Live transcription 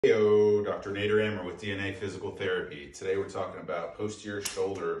Heyo, Dr. Nader Amer with DNA Physical Therapy. Today we're talking about posterior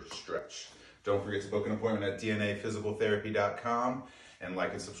shoulder stretch. Don't forget to book an appointment at dnaphysicaltherapy.com and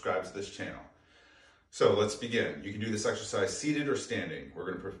like and subscribe to this channel. So let's begin. You can do this exercise seated or standing.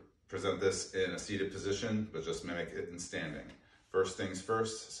 We're going to present this in a seated position, but just mimic it in standing. First things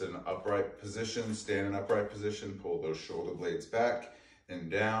first, sit in an upright position, stand in upright position, pull those shoulder blades back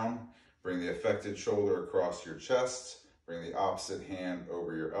and down. Bring the affected shoulder across your chest. Bring the opposite hand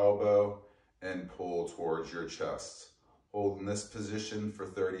over your elbow and pull towards your chest. Hold in this position for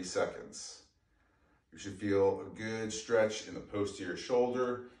 30 seconds. You should feel a good stretch in the posterior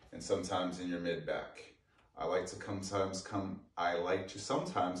shoulder and sometimes in your mid-back. I like to sometimes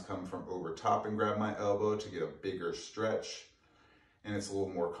come from over top and grab my elbow to get a bigger stretch, and it's a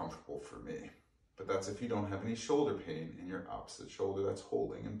little more comfortable for me. But that's if you don't have any shoulder pain in your opposite shoulder that's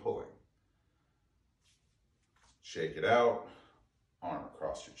holding and pulling. Shake it out, arm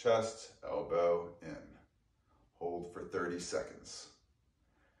across your chest, elbow in. Hold for 30 seconds.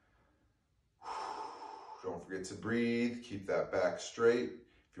 Don't forget to breathe, keep that back straight.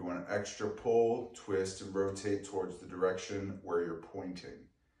 If you want an extra pull, twist and rotate towards the direction where you're pointing.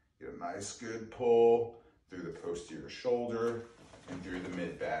 Get a nice good pull through the posterior shoulder and through the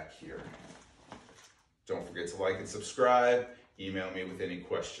mid-back here. Don't forget to like and subscribe. Email me with any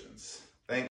questions.